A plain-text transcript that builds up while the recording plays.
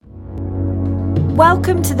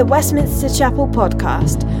Welcome to the Westminster Chapel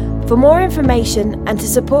podcast. For more information and to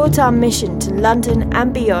support our mission to London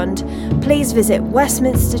and beyond, please visit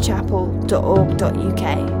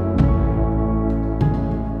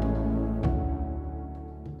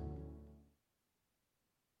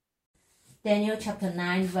westminsterchapel.org.uk. Daniel chapter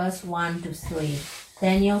 9 verse 1 to 3.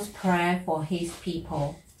 Daniel's prayer for his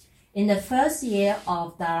people. In the first year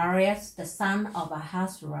of Darius the son of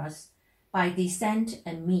Ahasuerus, by descent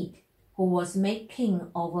a Mede, who was made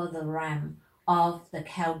king over the realm of the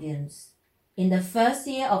Chaldeans. In the first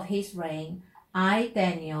year of his reign, I,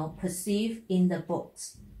 Daniel, perceived in the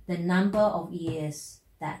books the number of years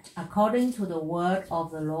that, according to the word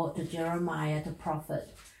of the Lord to Jeremiah the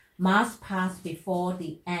prophet, must pass before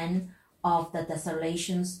the end of the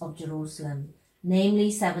desolations of Jerusalem,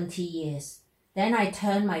 namely 70 years. Then I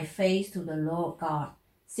turned my face to the Lord God,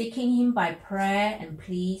 seeking him by prayer and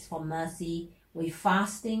pleas for mercy, with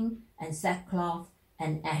fasting and sackcloth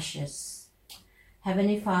and ashes.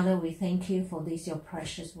 Heavenly Father, we thank you for these your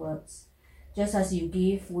precious words. Just as you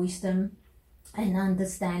give wisdom and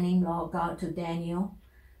understanding, Lord God, to Daniel,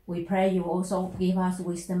 we pray you also give us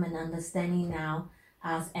wisdom and understanding now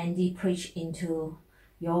as Andy preached into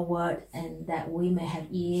your word, and that we may have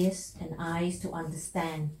ears and eyes to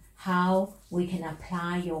understand how we can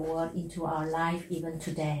apply your word into our life even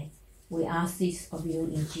today. We ask this of you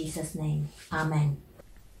in Jesus' name. Amen.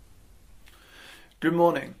 Good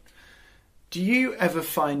morning. Do you ever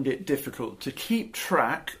find it difficult to keep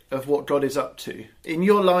track of what God is up to in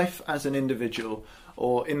your life as an individual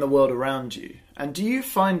or in the world around you? And do you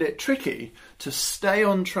find it tricky to stay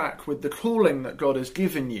on track with the calling that God has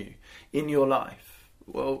given you in your life?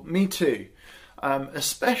 Well, me too.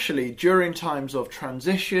 Especially during times of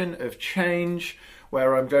transition, of change,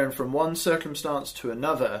 where I'm going from one circumstance to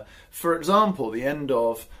another. For example, the end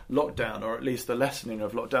of lockdown, or at least the lessening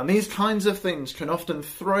of lockdown. These kinds of things can often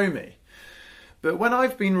throw me. But when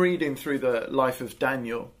I've been reading through the life of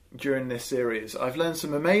Daniel during this series, I've learned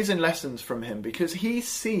some amazing lessons from him, because he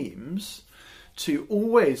seems to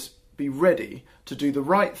always be ready to do the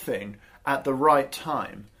right thing at the right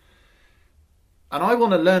time. And I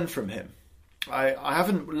want to learn from him. I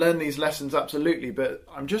haven't learned these lessons absolutely, but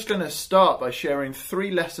I'm just going to start by sharing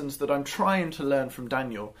 3 lessons that I'm trying to learn from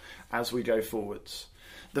Daniel as we go forwards.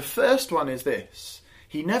 The first one is this: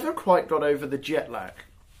 he never quite got over the jet lag.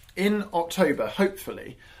 In October,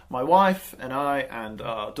 hopefully, my wife and I and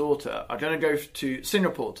our daughter are going to go to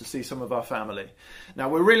Singapore to see some of our family. Now,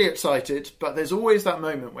 we're really excited, but there's always that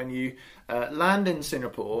moment when you land in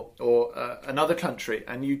Singapore or another country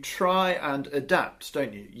and you try and adapt,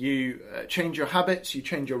 don't you? You change your habits, you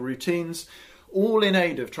change your routines, all in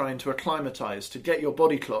aid of trying to acclimatise, to get your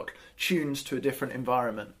body clock tuned to a different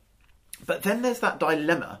environment. But then there's that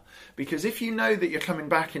dilemma, because if you know that you're coming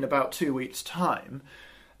back in about 2 weeks' time,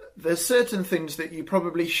 there's certain things that you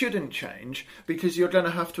probably shouldn't change, because you're going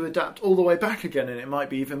to have to adapt all the way back again, and it might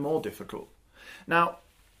be even more difficult. Now,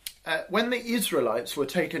 when the Israelites were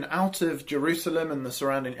taken out of Jerusalem and the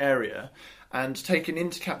surrounding area and taken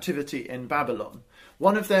into captivity in Babylon,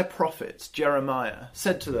 one of their prophets, Jeremiah,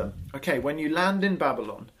 said to them, okay, when you land in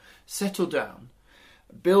Babylon, settle down,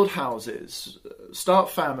 build houses,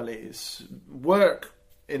 start families, work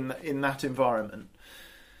in that environment,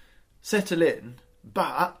 settle in,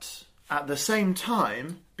 but at the same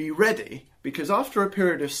time be ready, because after a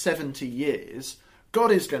period of 70 years,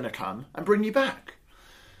 God is going to come and bring you back.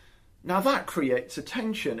 Now that creates a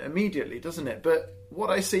tension immediately, doesn't it? But what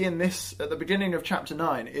I see in this at the beginning of chapter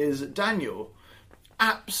 9 is Daniel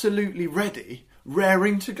absolutely ready,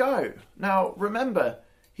 raring to go. Now remember,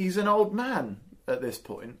 he's an old man at this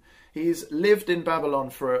point. He's lived in Babylon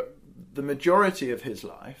for the majority of his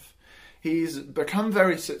life. He's become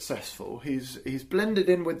very successful. He's blended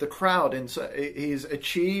in with the crowd. He's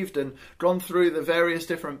achieved and gone through the various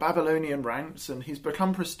different Babylonian ranks, and he's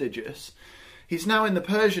become prestigious. He's now in the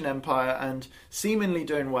Persian Empire and seemingly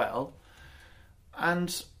doing well.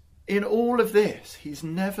 And in all of this, he's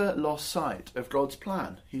never lost sight of God's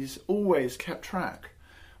plan. He's always kept track.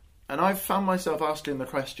 And I've found myself asking the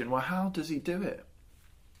question, well, how does he do it?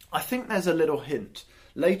 I think there's a little hint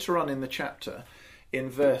later on in the chapter in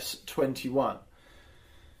verse 21.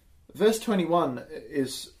 Verse 21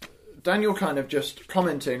 is Daniel kind of just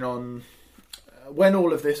commenting on when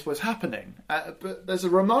all of this was happening. But there's a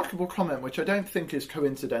remarkable comment which I don't think is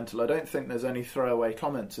coincidental. I don't think there's any throwaway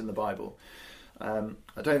comments in the Bible. I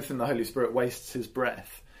don't think the Holy Spirit wastes his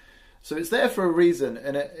breath. So it's there for a reason,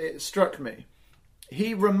 and it struck me.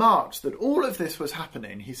 He remarked that all of this was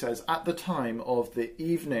happening, he says, at the time of the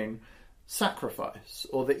evening sacrifice,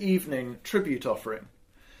 or the evening tribute offering.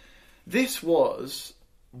 This was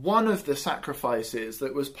one of the sacrifices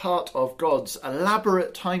that was part of God's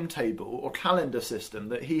elaborate timetable or calendar system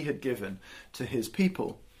that he had given to his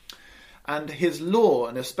people. And his law,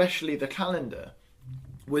 and especially the calendar,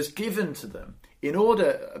 was given to them in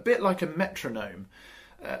order, a bit like a metronome,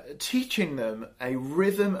 teaching them a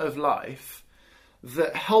rhythm of life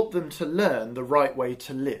that helped them to learn the right way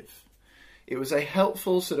to live. It was a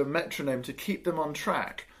helpful sort of metronome to keep them on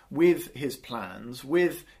track with his plans,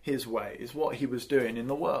 with his ways, what he was doing in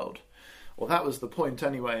the world. Well, that was the point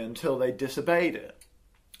anyway, until they disobeyed it.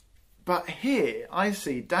 But here I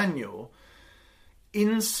see Daniel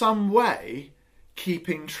in some way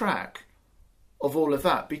keeping track of all of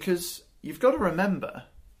that, because you've got to remember,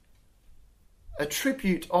 a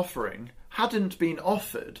tribute offering hadn't been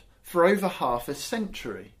offered for over half a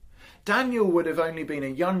century. Daniel would have only been a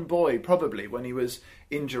young boy probably when he was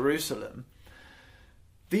in Jerusalem.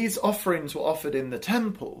 These offerings were offered in the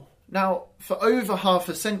temple. Now, for over half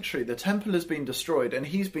a century, the temple has been destroyed and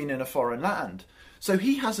he's been in a foreign land. So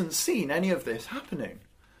he hasn't seen any of this happening.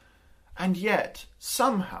 And yet,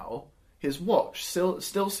 somehow, his watch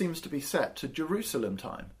still seems to be set to Jerusalem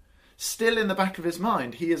time. Still in the back of his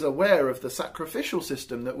mind, he is aware of the sacrificial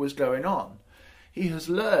system that was going on. He has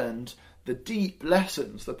learned the deep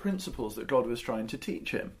lessons, the principles that God was trying to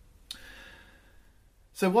teach him.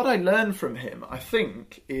 So what I learned from him, I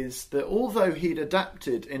think, is that although he'd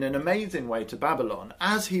adapted in an amazing way to Babylon,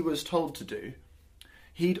 as he was told to do,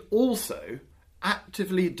 he'd also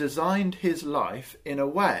actively designed his life in a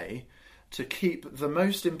way to keep the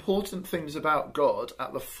most important things about God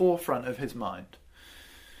at the forefront of his mind.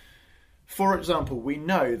 For example, we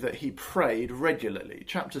know that he prayed regularly.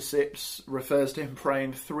 Chapter 6 refers to him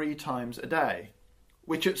praying 3 times a day,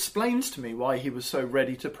 which explains to me why he was so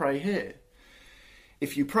ready to pray here.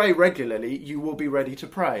 If you pray regularly, you will be ready to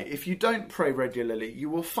pray. If you don't pray regularly, you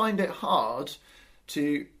will find it hard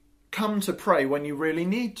to come to pray when you really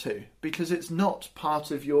need to, because it's not part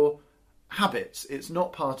of your habits, it's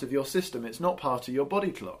not part of your system, it's not part of your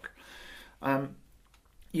body clock.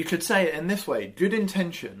 You could say it in this way: good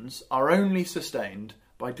intentions are only sustained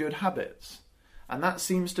by good habits. And that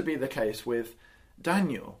seems to be the case with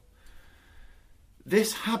Daniel.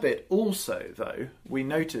 This habit also, though, we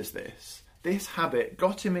notice this habit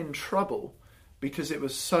got him in trouble because it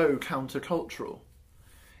was so countercultural.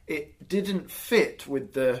 It didn't fit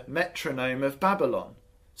with the metronome of Babylon.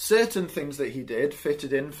 Certain things that he did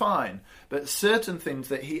fitted in fine, but certain things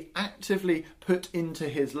that he actively put into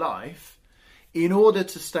his life in order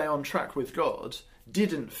to stay on track with God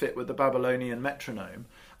didn't fit with the Babylonian metronome,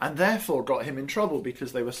 and therefore got him in trouble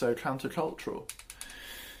because they were so countercultural.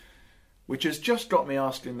 Which has just got me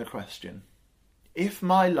asking the question, if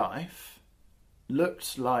my life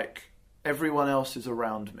looked like everyone else's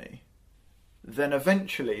around me, then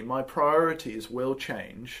eventually my priorities will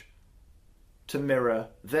change to mirror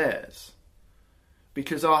theirs.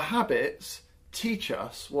 Because our habits teach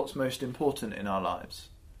us what's most important in our lives.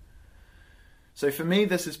 So for me,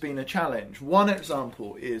 this has been a challenge. One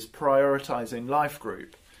example is prioritizing life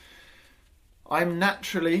group. I'm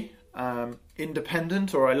naturally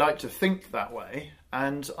independent, or I like to think that way,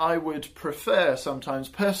 and I would prefer sometimes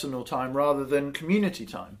personal time rather than community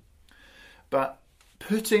time. But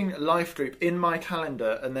putting life group in my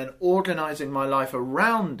calendar and then organising my life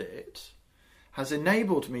around it has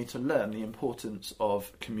enabled me to learn the importance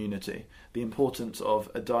of community, the importance of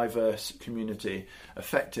a diverse community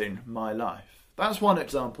affecting my life. That's one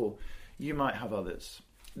example. You might have others.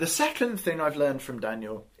 The second thing I've learned from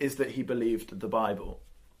Daniel is that he believed the Bible.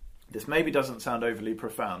 This maybe doesn't sound overly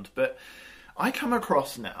profound, but I come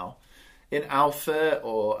across now in Alpha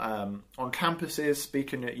or on campuses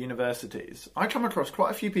speaking at universities, I come across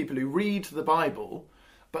quite a few people who read the Bible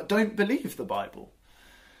but don't believe the Bible.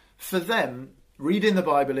 For them, reading the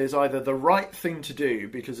Bible is either the right thing to do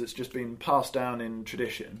because it's just been passed down in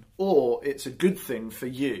tradition, or it's a good thing for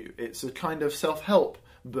you. It's a kind of self-help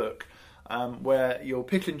book where you'll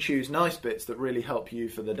pick and choose nice bits that really help you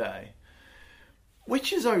for the day.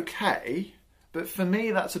 Which is okay, but for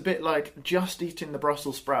me that's a bit like just eating the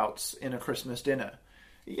Brussels sprouts in a Christmas dinner.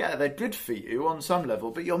 Yeah, they're good for you on some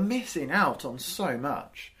level, but you're missing out on so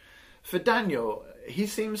much. For Daniel, he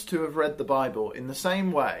seems to have read the Bible in the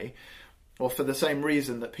same way, or for the same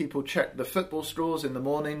reason that people check the football scores in the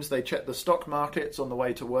mornings, they check the stock markets on the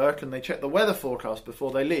way to work, and they check the weather forecast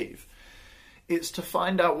before they leave. It's to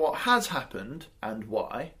find out what has happened and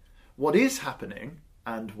why, what is happening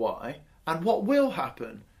and why, and what will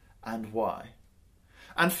happen and why.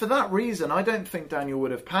 And for that reason, I don't think Daniel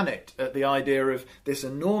would have panicked at the idea of this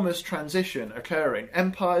enormous transition occurring.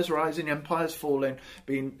 Empires rising, empires falling,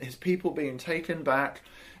 his people being taken back,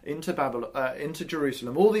 into Babylon, into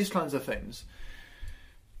Jerusalem, all these kinds of things,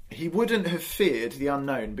 he wouldn't have feared the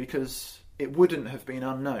unknown because it wouldn't have been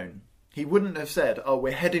unknown. He wouldn't have said, oh,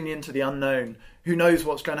 we're heading into the unknown, who knows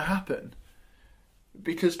what's going to happen?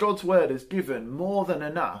 Because God's word has given more than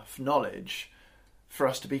enough knowledge for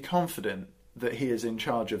us to be confident that he is in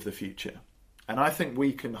charge of the future. And I think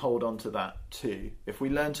we can hold on to that too, if we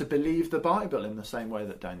learn to believe the Bible in the same way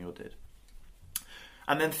that Daniel did.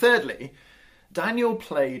 And then thirdly, Daniel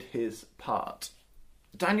played his part.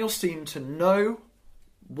 Daniel seemed to know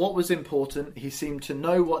what was important, he seemed to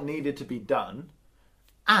know what needed to be done,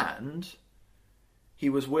 and he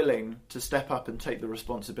was willing to step up and take the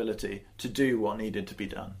responsibility to do what needed to be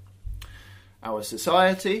done. Our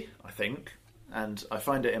society, I think, and I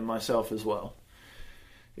find it in myself as well,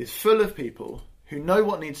 is full of people who know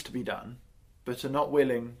what needs to be done, but are not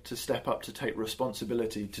willing to step up to take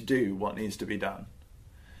responsibility to do what needs to be done.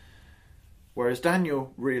 Whereas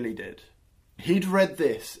Daniel really did. He'd read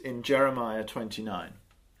this in Jeremiah 29.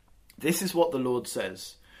 This is what the Lord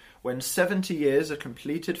says. When 70 years are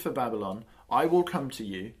completed for Babylon, I will come to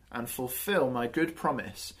you and fulfill my good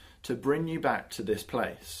promise to bring you back to this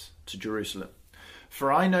place, to Jerusalem.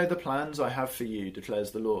 For I know the plans I have for you,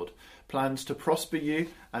 declares the Lord. Plans to prosper you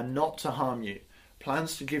and not to harm you.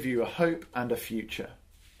 Plans to give you a hope and a future.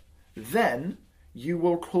 Then you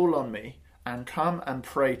will call on me and come and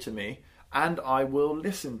pray to me, and I will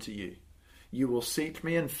listen to you. You will seek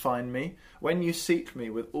me and find me when you seek me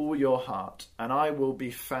with all your heart, and I will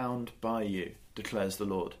be found by you, declares the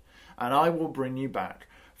Lord. And I will bring you back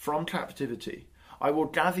from captivity. I will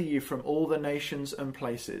gather you from all the nations and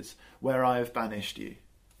places where I have banished you,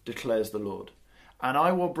 declares the Lord. And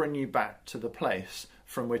I will bring you back to the place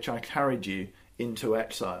from which I carried you into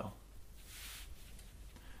exile.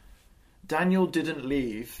 Daniel didn't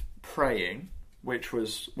leave praying, which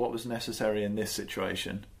was what was necessary in this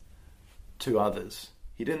situation, to others.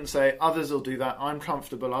 He didn't say, others will do that, I'm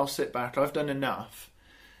comfortable, I'll sit back, I've done enough.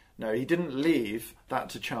 No, he didn't leave that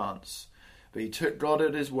to chance. But he took God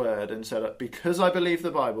at his word and said, because I believe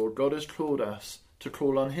the Bible, God has called us to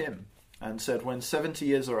call on him. And said, when 70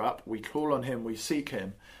 years are up, we call on him, we seek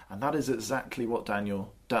him. And that is exactly what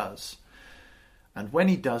Daniel does. And when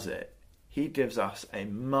he does it, he gives us a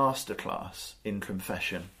masterclass in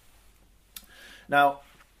confession. Now,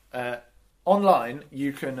 online,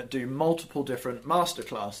 you can do multiple different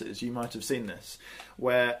masterclasses. You might have seen this,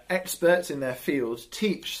 where experts in their field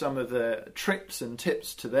teach some of the tricks and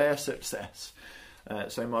tips to their success.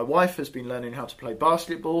 So my wife has been learning how to play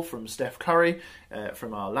basketball from Steph Curry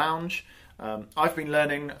from our lounge. I've been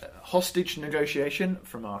learning hostage negotiation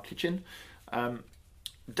from our kitchen.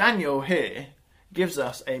 Daniel here gives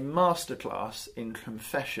us a masterclass in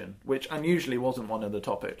confession, which unusually wasn't one of the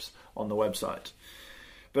topics on the website.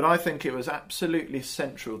 But I think it was absolutely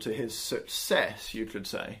central to his success, you could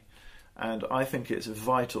say. And I think it's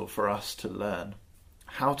vital for us to learn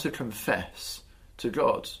how to confess to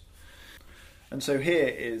God. And so here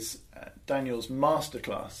is Daniel's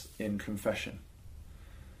masterclass in confession.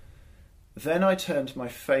 Then I turned my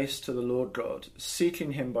face to the Lord God,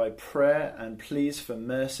 seeking him by prayer and pleas for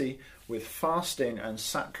mercy with fasting and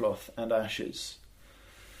sackcloth and ashes.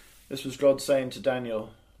 This was God saying to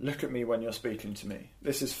Daniel, look at me when you're speaking to me.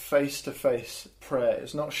 This is face-to-face prayer.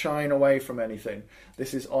 It's not shying away from anything.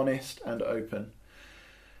 This is honest and open.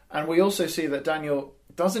 And we also see that Daniel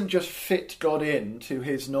doesn't just fit God into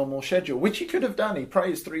his normal schedule, which he could have done. He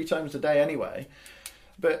prays 3 times a day anyway.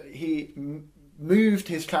 But he moved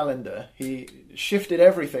his calendar. He shifted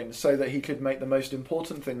everything so that he could make the most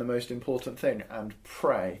important thing and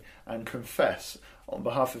pray and confess on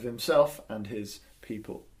behalf of himself and his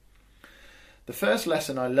people. The first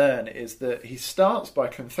lesson I learn is that he starts by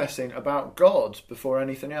confessing about God before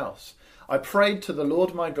anything else. I prayed to the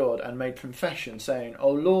Lord my God and made confession, saying, O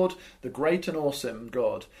Lord, the great and awesome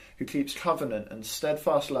God, who keeps covenant and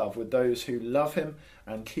steadfast love with those who love him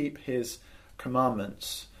and keep his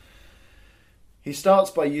commandments. He starts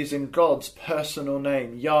by using God's personal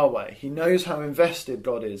name, Yahweh. He knows how invested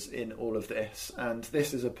God is in all of this, and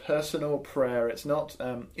this is a personal prayer. It's not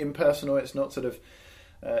impersonal. It's not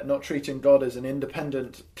not treating God as an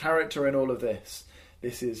independent character in all of this.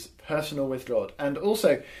 This is personal with God. And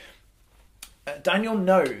also, Daniel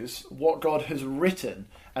knows what God has written,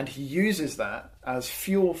 and he uses that as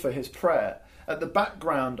fuel for his prayer. At the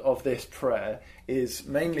background of this prayer is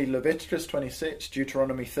mainly Leviticus 26,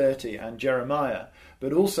 Deuteronomy 30 and Jeremiah.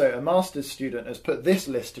 But also a master's student has put this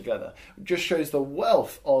list together. It just shows the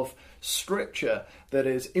wealth of scripture that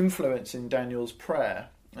is influencing Daniel's prayer.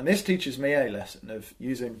 And this teaches me a lesson of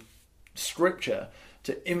using scripture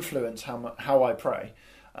to influence how I pray.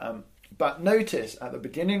 But notice at the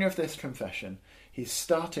beginning of this confession, he's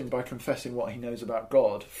starting by confessing what he knows about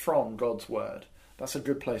God from God's word. That's a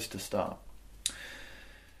good place to start.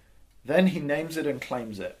 Then he names it and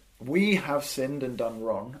claims it. We have sinned and done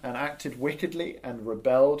wrong, and acted wickedly and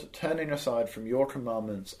rebelled, turning aside from your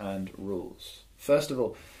commandments and rules. First of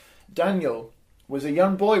all, Daniel was a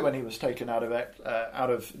young boy when he was taken out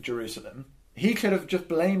of Jerusalem. He could have just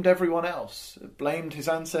blamed everyone else, blamed his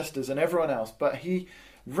ancestors and everyone else, but he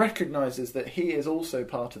recognises that he is also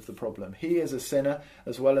part of the problem. He is a sinner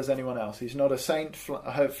as well as anyone else. He's not a saint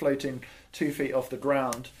floating 2 feet off the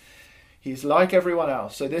ground. He's like everyone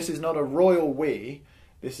else. So this is not a royal we,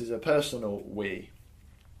 this is a personal we.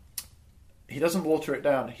 He doesn't water it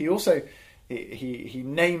down. He also he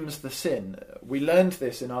names the sin. We learned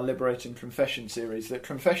this in our Liberating Confession series, that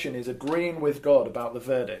confession is agreeing with God about the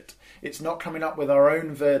verdict. It's not coming up with our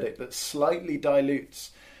own verdict that slightly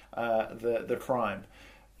dilutes the crime.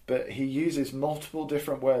 But he uses multiple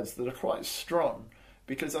different words that are quite strong,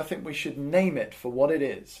 because I think we should name it for what it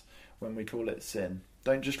is when we call it sin.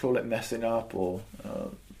 Don't just call it messing up or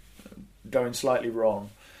going slightly wrong.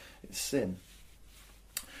 It's sin.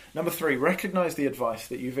 Number 3, recognise the advice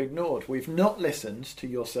that you've ignored. We've not listened to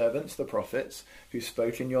your servants, the prophets, who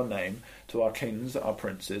spoke in your name, to our kings, our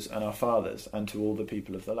princes, and our fathers, and to all the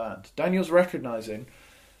people of the land. Daniel's recognising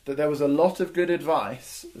that there was a lot of good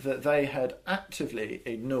advice that they had actively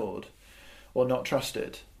ignored or not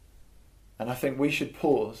trusted. And I think we should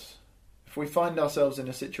pause. If we find ourselves in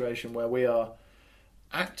a situation where we are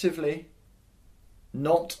actively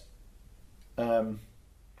not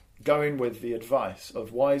going with the advice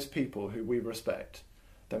of wise people who we respect,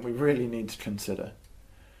 then we really need to consider.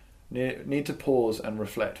 Need to pause and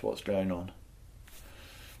reflect what's going on.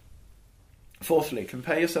 Fourthly,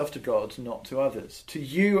 compare yourself to God, not to others. To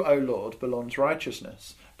you, O Lord, belongs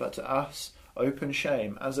righteousness, but to us open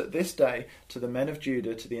shame, as at this day to the men of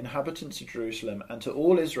Judah, to the inhabitants of Jerusalem, and to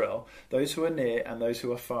all Israel, those who are near and those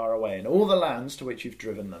who are far away, in all the lands to which you've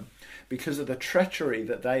driven them, because of the treachery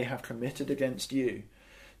that they have committed against you.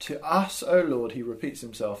 To us, O Lord, he repeats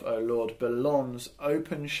himself, O Lord, belongs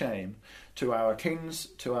open shame, to our kings,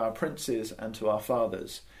 to our princes, and to our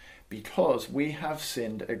fathers, because we have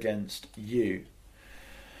sinned against you.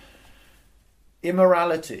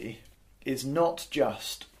 Immorality is not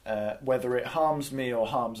just whether it harms me or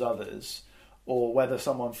harms others, or whether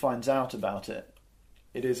someone finds out about it.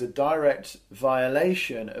 It is a direct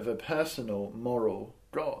violation of a personal moral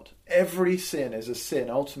God. Every sin is a sin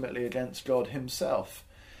ultimately against God himself.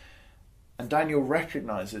 And Daniel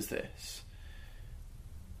recognises this.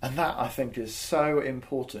 And that, I think, is so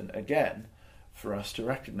important, again, for us to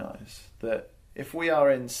recognise. That if we are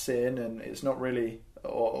in sin and it's not really,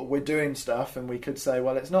 or we're doing stuff and we could say,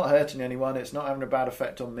 well, it's not hurting anyone, it's not having a bad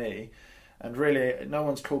effect on me, and really no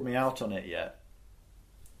one's called me out on it yet,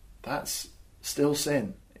 that's still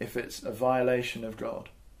sin if it's a violation of God.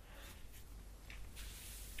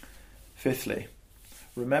 Fifthly,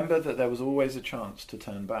 remember that there was always a chance to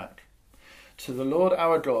turn back. To the Lord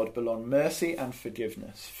our God belong mercy and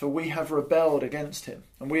forgiveness, for we have rebelled against him,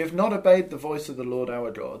 and we have not obeyed the voice of the Lord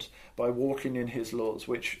our God by walking in his laws,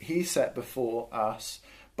 which he set before us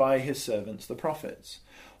by his servants the prophets.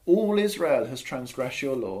 All Israel has transgressed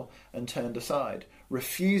your law and turned aside,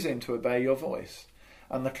 refusing to obey your voice.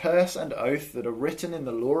 And the curse and oath that are written in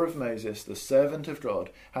the law of Moses, the servant of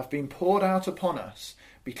God, have been poured out upon us,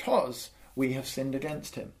 because we have sinned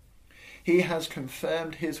against him. He has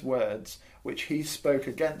confirmed his words, which he spoke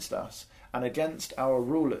against us and against our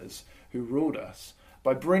rulers who ruled us,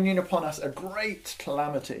 by bringing upon us a great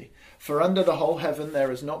calamity. For under the whole heaven there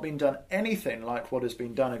has not been done anything like what has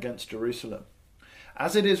been done against Jerusalem.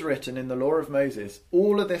 As it is written in the law of Moses,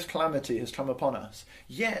 all of this calamity has come upon us,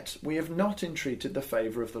 yet we have not entreated the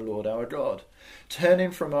favour of the Lord our God, turning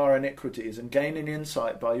from our iniquities and gaining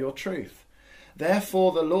insight by your truth.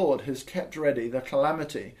 Therefore the Lord has kept ready the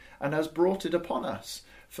calamity and has brought it upon us.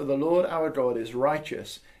 For the Lord our God is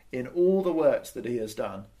righteous in all the works that he has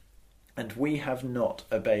done, and we have not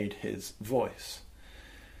obeyed his voice.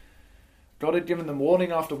 God had given them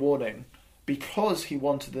warning after warning because he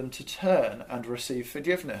wanted them to turn and receive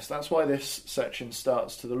forgiveness. That's why this section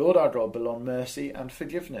starts, to the Lord our God belong mercy and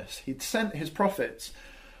forgiveness. He'd sent his prophets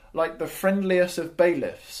like the friendliest of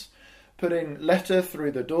bailiffs, putting letter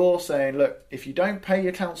through the door saying, look, if you don't pay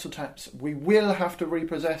your council tax, we will have to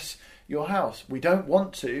repossess your house. We don't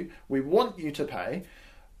want to. We want you to pay.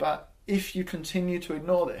 But if you continue to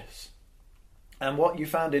ignore this, and what you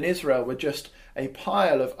found in Israel were just a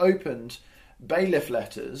pile of opened bailiff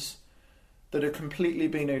letters that had completely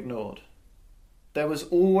been ignored. There was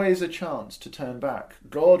always a chance to turn back.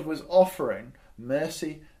 God was offering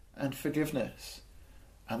mercy and forgiveness.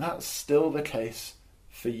 And that's still the case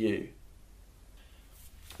for you.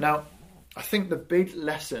 Now, I think the big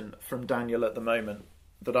lesson from Daniel at the moment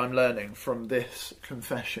that I'm learning from this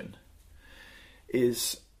confession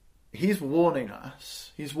is he's warning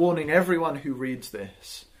us, he's warning everyone who reads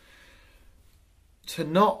this, to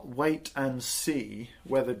not wait and see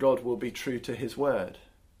whether God will be true to his word.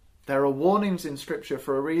 There are warnings in Scripture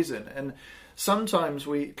for a reason, and sometimes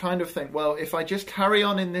we kind of think, well, if I just carry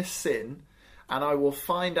on in this sin and I will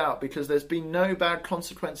find out because there's been no bad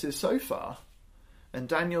consequences so far. And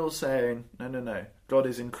Daniel's saying, no. God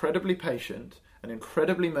is incredibly patient and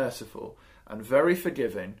incredibly merciful and very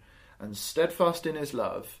forgiving and steadfast in his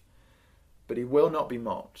love, but he will not be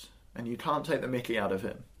mocked, and you can't take the mickey out of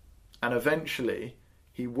him. And eventually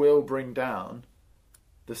he will bring down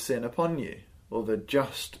the sin upon you, or the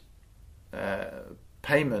just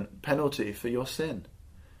penalty for your sin.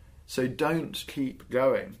 So don't keep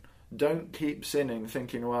going. Don't keep sinning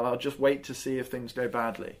thinking, well, I'll just wait to see if things go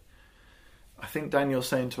badly. I think Daniel's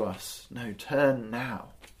saying to us, no, turn now.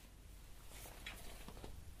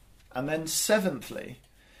 And then seventhly,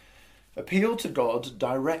 appeal to God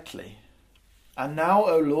directly. And now,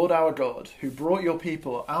 O Lord our God, who brought your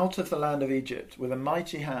people out of the land of Egypt with a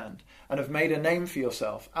mighty hand, and have made a name for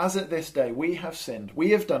yourself, as at this day we have sinned,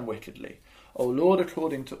 we have done wickedly. O Lord,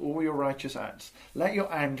 according to all your righteous acts, let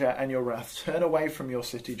your anger and your wrath turn away from your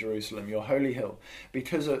city Jerusalem, your holy hill,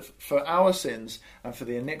 for our sins and for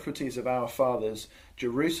the iniquities of our fathers,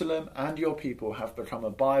 Jerusalem and your people have become a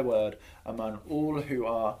byword among all who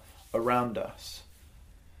are around us.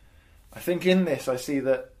 I think in this I see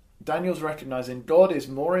that Daniel's recognizing God is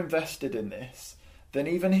more invested in this than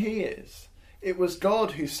even he is. It was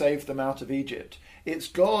God who saved them out of Egypt. It's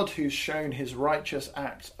God who's shown his righteous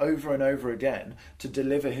acts over and over again to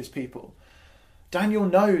deliver his people. Daniel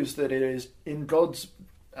knows that it is in God's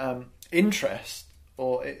interest,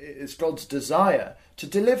 or it's God's desire to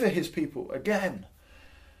deliver his people again.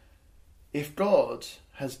 If God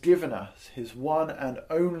has given us his one and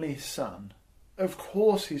only Son, of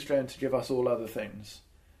course he's going to give us all other things.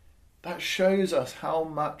 That shows us how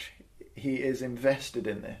much he is invested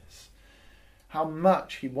in this, how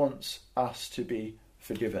much he wants us to be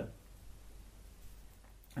forgiven.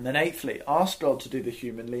 And then eighthly, ask God to do the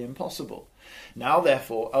humanly impossible. Now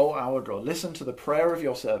therefore, O our God, listen to the prayer of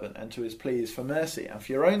your servant and to his pleas for mercy, and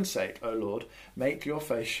for your own sake, O Lord, make your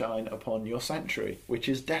face shine upon your sanctuary, which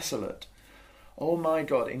is desolate. O my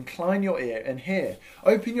God, incline your ear and hear.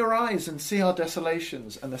 Open your eyes and see our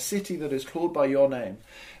desolations and the city that is called by your name.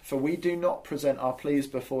 For we do not present our pleas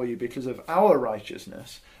before you because of our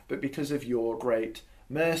righteousness, but because of your great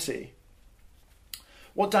mercy.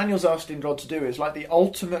 What Daniel's asking God to do is like the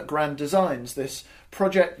ultimate grand designs, this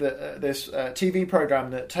project, this TV program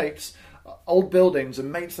that takes old buildings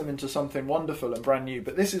and makes them into something wonderful and brand new.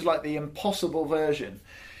 But this is like the impossible version.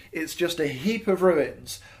 It's just a heap of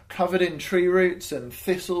ruins covered in tree roots and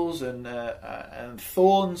thistles and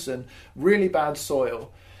thorns and really bad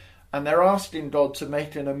soil. And they're asking God to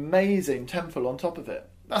make an amazing temple on top of it.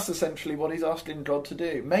 That's essentially what he's asking God to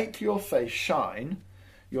do. Make your face shine,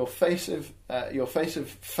 your face of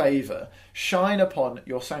favour, shine upon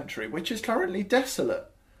your sanctuary, which is currently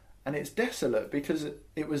desolate. And it's desolate because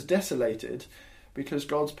it was desolated because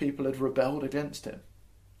God's people had rebelled against him.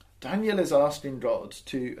 Daniel is asking God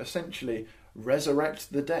to essentially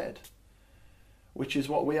resurrect the dead, which is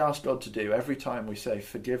what we ask God to do every time we say,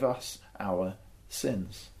 forgive us our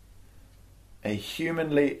sins. A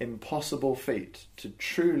humanly impossible feat to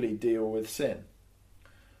truly deal with sin.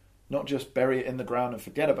 Not just bury it in the ground and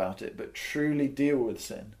forget about it, but truly deal with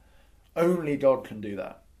sin. Only God can do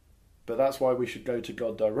that. But that's why we should go to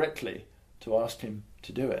God directly to ask him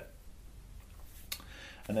to do it.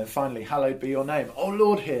 And then finally, hallowed be your name. O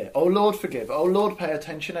Lord, hear. O Lord, forgive. O Lord, pay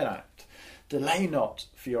attention and act. Delay not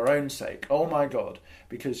for your own sake, O my God,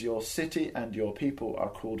 because your city and your people are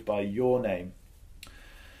called by your name.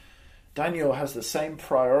 Daniel has the same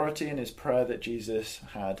priority in his prayer that Jesus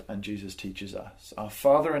had, and Jesus teaches us. Our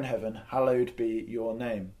Father in heaven, hallowed be your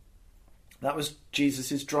name. That was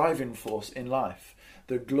Jesus' driving force in life,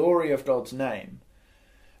 the glory of God's name.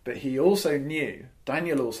 But he also knew,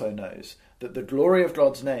 Daniel also knows, that the glory of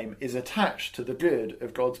God's name is attached to the good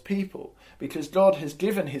of God's people, because God has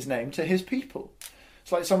given his name to his people.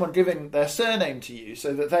 It's like someone giving their surname to you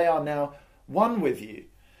so that they are now one with you.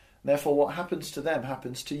 Therefore, what happens to them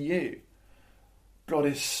happens to you. God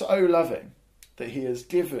is so loving that he has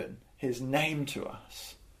given his name to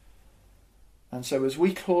us. And so as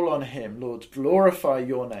we call on him, Lord, glorify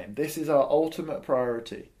your name. This is our ultimate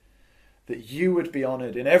priority, that you would be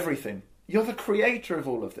honoured in everything. You're the creator of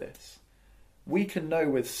all of this. we can know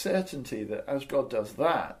with certainty that as God does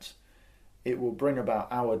that, it will bring about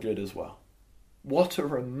our good as well. What a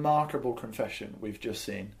remarkable confession we've just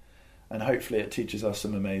seen, and hopefully it teaches us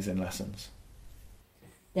some amazing lessons.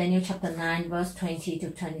 Daniel chapter 9, verse 20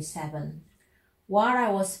 to 27. While I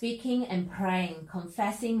was speaking and praying,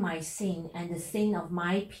 confessing my sin and the sin of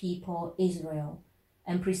my people Israel,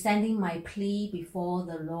 and presenting my plea before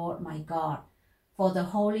the Lord my God, for the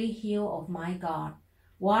holy hill of my God,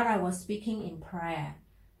 while I was speaking in prayer,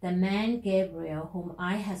 the man Gabriel, whom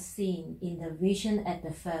I had seen in the vision at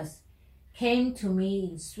the first, came to me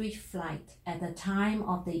in swift flight at the time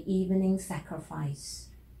of the evening sacrifice.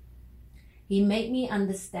 He made me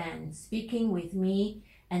understand, speaking with me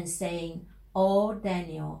and saying, "O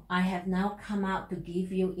Daniel, I have now come out to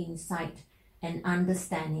give you insight and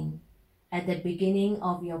understanding. At the beginning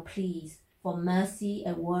of your pleas for mercy,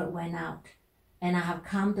 a word went out, and I have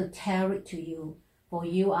come to tell it to you, for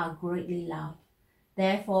you are greatly loved.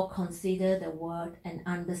 Therefore consider the word and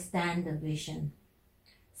understand the vision.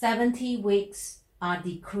 70 weeks are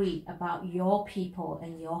decreed about your people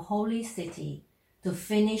and your holy city to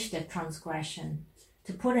finish the transgression,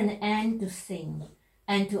 to put an end to sin,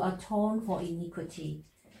 and to atone for iniquity,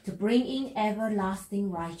 to bring in everlasting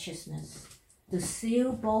righteousness, to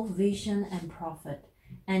seal both vision and prophet,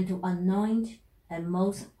 and to anoint a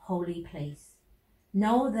most holy place.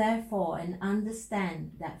 Know therefore and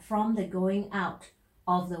understand that from the going out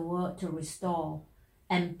of the word to restore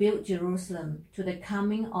and build Jerusalem to the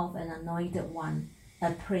coming of an anointed one,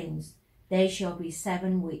 a prince, there shall be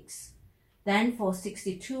 7 weeks. Then for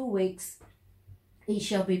 62 weeks it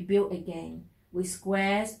shall be built again, with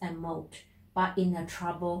squares and moat, but in a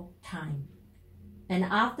troubled time. And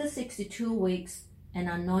after 62 weeks, an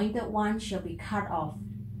anointed one shall be cut off,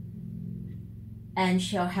 and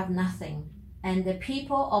shall have nothing. And the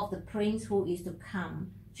people of the prince who is to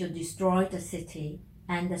come shall destroy the city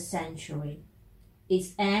and the sanctuary.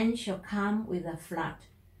 Its end shall come with a flood,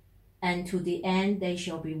 and to the end there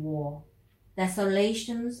shall be war.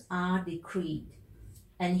 Desolations are decreed,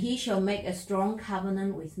 and he shall make a strong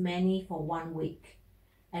covenant with many for 1 week,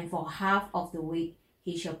 and for half of the week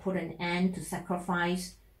he shall put an end to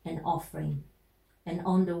sacrifice and offering. And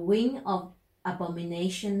on the wing of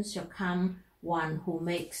abominations shall come one who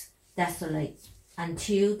makes desolate,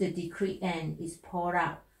 until the decreed end is poured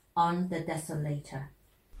out on the desolator.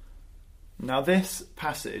 Now this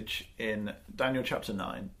passage in Daniel chapter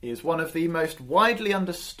 9 is one of the most widely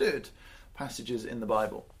understood passages in the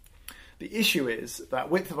Bible. The issue is that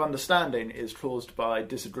width of understanding is caused by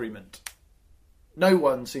disagreement. No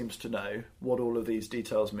one seems to know what all of these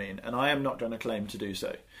details mean, and I am not going to claim to do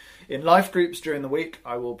so. In life groups during the week,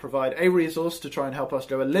 I will provide a resource to try and help us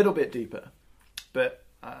go a little bit deeper. But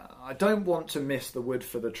I don't want to miss the wood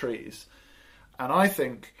for the trees. And I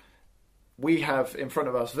think we have in front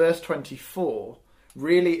of us verse 24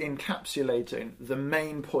 really encapsulating the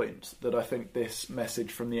main point that I think this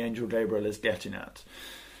message from the angel Gabriel is getting at.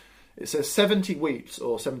 It says 70 weeks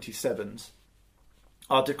or 77s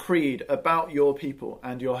are decreed about your people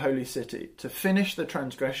and your holy city, to finish the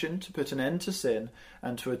transgression, to put an end to sin,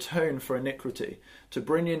 and to atone for iniquity, to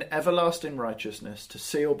bring in everlasting righteousness, to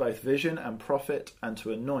seal both vision and prophet, and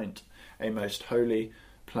to anoint a most holy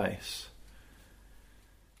place.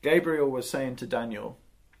 Gabriel was saying to Daniel,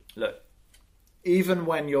 look, even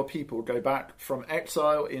when your people go back from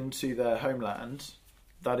exile into their homeland,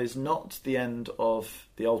 that is not the end of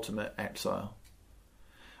the ultimate exile.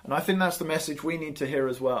 And I think that's the message we need to hear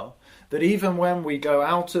as well. That even when we go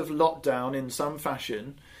out of lockdown in some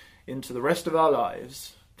fashion into the rest of our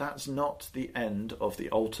lives, that's not the end of the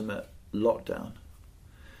ultimate lockdown.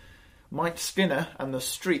 Mike Skinner and the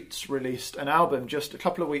Streets released an album just a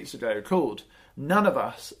couple of weeks ago called None of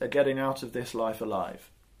Us Are Getting Out of This Life Alive.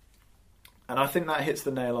 And I think that hits the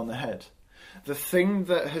nail on the head. The thing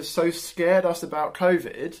that has so scared us about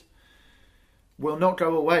COVID will not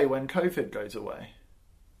go away when COVID goes away.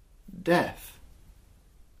 Death.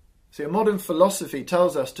 See, a modern philosophy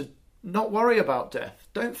tells us to not worry about death.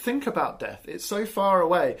 Don't think about death. It's so far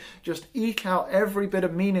away. Just eke out every bit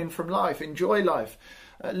of meaning from life. Enjoy life.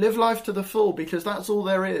 Live life to the full, because that's all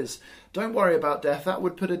there is. Don't worry about death. That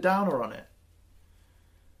would put a downer on it.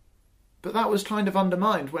 But that was kind of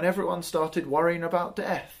undermined when everyone started worrying about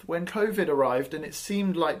death. When COVID arrived and it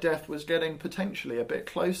seemed like death was getting potentially a bit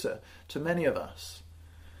closer to many of us.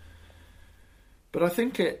 But I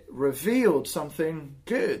think it revealed something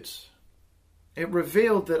good. It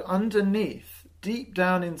revealed that underneath, deep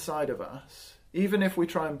down inside of us, even if we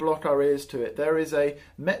try and block our ears to it, there is a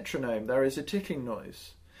metronome, there is a ticking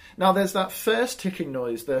noise. Now there's that first ticking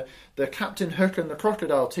noise, the Captain Hook and the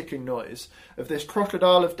crocodile ticking noise of this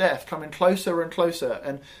crocodile of death coming closer and closer,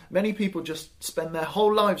 and many people just spend their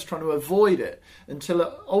whole lives trying to avoid it until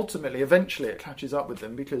eventually it catches up with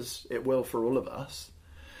them, because it will for all of us.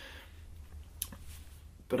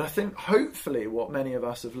 But I think hopefully what many of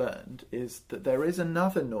us have learned is that there is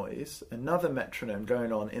another noise, another metronome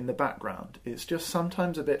going on in the background. It's just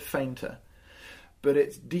sometimes a bit fainter, but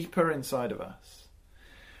it's deeper inside of us.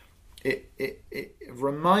 It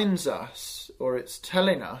reminds us, or it's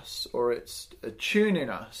telling us, or it's attuning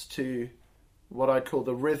us to what I call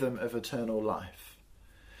the rhythm of eternal life.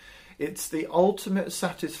 It's the ultimate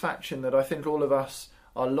satisfaction that I think all of us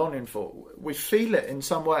are longing for. We feel it in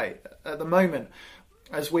some way at the moment,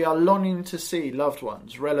 as we are longing to see loved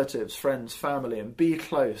ones, relatives, friends, family, and be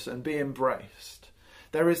close and be embraced.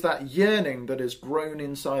 There is that yearning that has grown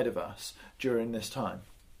inside of us during this time.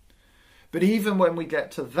 But even when we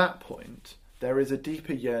get to that point, there is a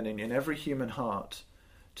deeper yearning in every human heart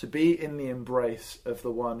to be in the embrace of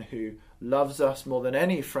the one who loves us more than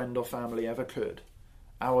any friend or family ever could,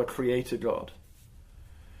 our Creator God.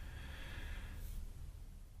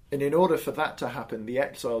 And in order for that to happen, the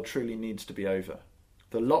exile truly needs to be over.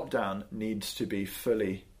 The lockdown needs to be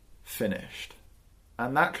fully finished.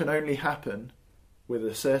 And that can only happen with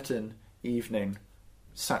a certain evening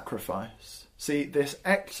sacrifice. See, this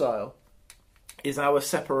exile is our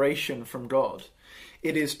separation from God.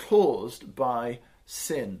 It is caused by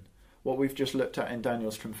sin, what we've just looked at in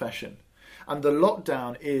Daniel's confession. And the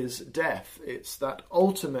lockdown is death. It's that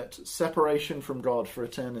ultimate separation from God for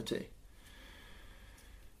eternity.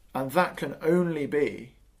 And that can only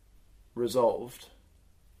be resolved,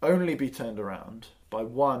 only be turned around by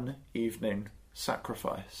one evening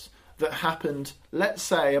sacrifice that happened, let's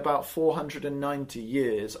say, about 490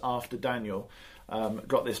 years after Daniel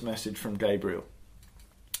got this message from Gabriel.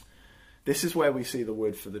 This is where we see the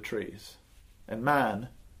wood for the trees. A man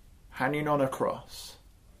hanging on a cross,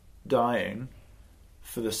 dying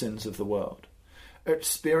for the sins of the world,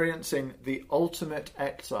 experiencing the ultimate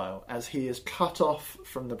exile as he is cut off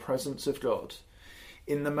from the presence of God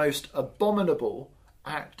in the most abominable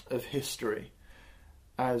act of history,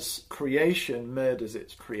 as creation murders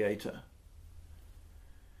its creator,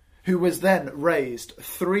 who was then raised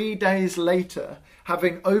 3 days later,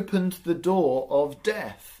 having opened the door of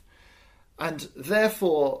death, and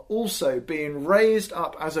therefore also being raised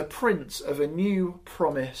up as a prince of a new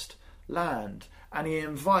promised land. And he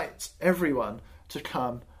invites everyone to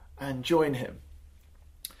come and join him.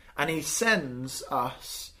 And he sends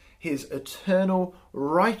us his eternal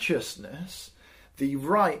righteousness, the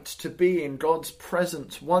right to be in God's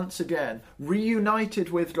presence once again, reunited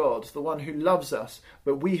with God, the one who loves us,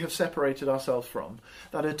 but we have separated ourselves from.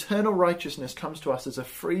 That eternal righteousness comes to us as a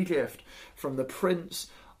free gift from the Prince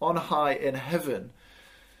on high in heaven.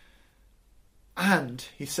 And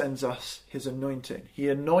he sends us his anointing. He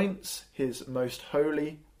anoints his most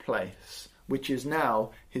holy place, which is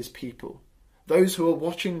now his people. Those who are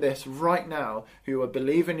watching this right now, who are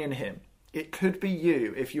believing in him, it could be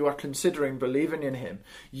you. If you are considering believing in him,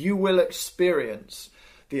 you will experience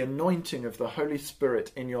the anointing of the Holy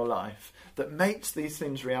Spirit in your life that makes these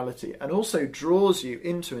things reality and also draws you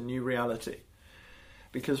into a new reality.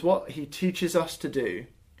 Because what he teaches us to do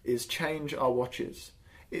is change our watches.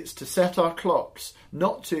 It's to set our clocks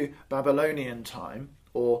not to Babylonian time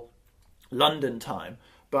or London time,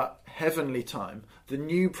 but heavenly time, the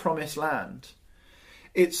new promised land.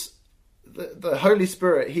 It's the Holy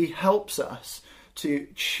Spirit. He helps us to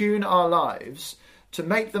tune our lives to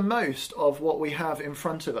make the most of what we have in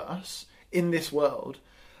front of us in this world,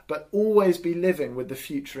 but always be living with the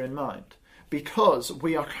future in mind, because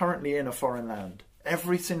we are currently in a foreign land,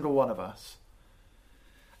 every single one of us.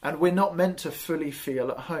 And we're not meant to fully feel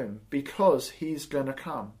at home, because he's going to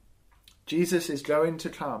come. Jesus is going to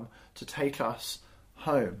come to take us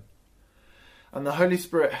home. And the Holy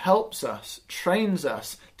Spirit helps us, trains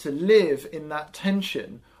us to live in that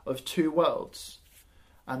tension of two worlds.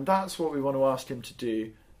 And that's what we want to ask him to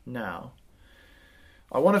do now.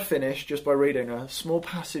 I want to finish just by reading a small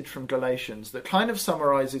passage from Galatians that kind of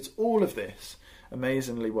summarises all of this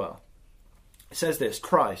amazingly well. It says this: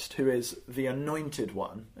 Christ, who is the anointed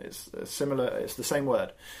one, it's the same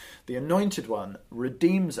word. The anointed one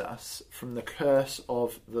redeems us from the curse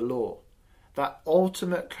of the law. That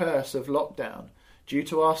ultimate curse of lockdown due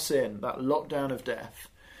to our sin, that lockdown of death.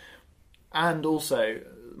 And also,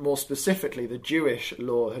 more specifically, the Jewish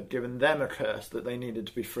law had given them a curse that they needed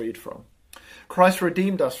to be freed from. Christ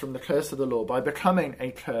redeemed us from the curse of the law by becoming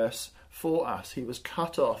a curse for us. He was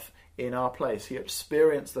cut off in our place. He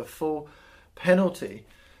experienced the full penalty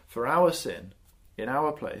for our sin in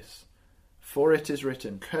our place. For it is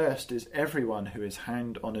written, cursed is everyone who is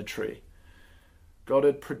hanged on a tree. God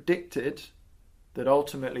had predicted that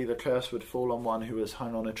ultimately the curse would fall on one who was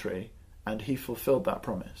hung on a tree, and he fulfilled that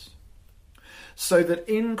promise. So that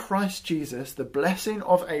in Christ Jesus, the blessing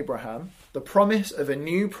of Abraham, the promise of a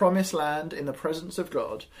new promised land in the presence of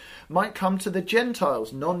God, might come to the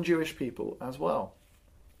Gentiles, non-Jewish people as well.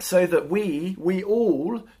 So that we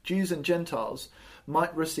all, Jews and Gentiles,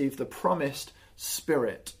 might receive the promised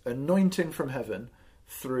Spirit, anointing from heaven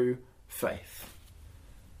through faith.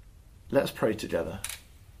 Let's pray together.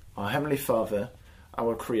 Our Heavenly Father,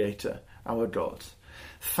 our Creator, our God,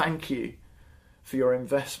 thank you for your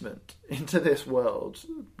investment into this world,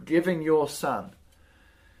 giving your Son,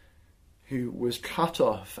 who was cut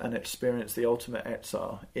off and experienced the ultimate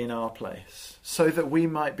exile in our place, so that we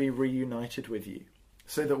might be reunited with you,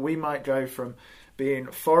 so that we might go from being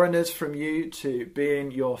foreigners from you to being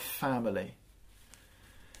your family.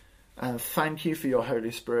 And thank you for your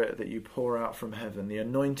Holy Spirit that you pour out from heaven, the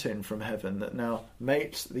anointing from heaven that now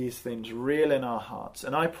makes these things real in our hearts.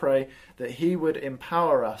 And I pray that he would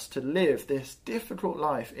empower us to live this difficult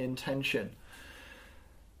life in tension,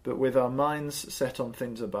 but with our minds set on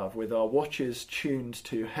things above, with our watches tuned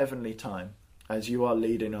to heavenly time as you are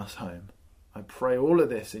leading us home. I pray all of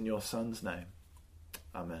this in your Son's name.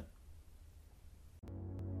 Amen.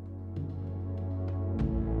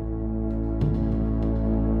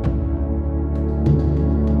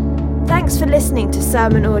 Thanks for listening to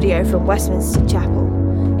sermon audio from Westminster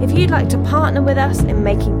Chapel. If you'd like to partner with us in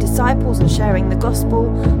making disciples and sharing the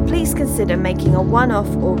gospel, please consider making a one-off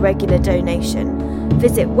or regular donation.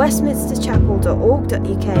 Visit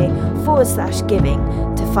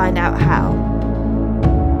westminsterchapel.org.uk/giving to find out how.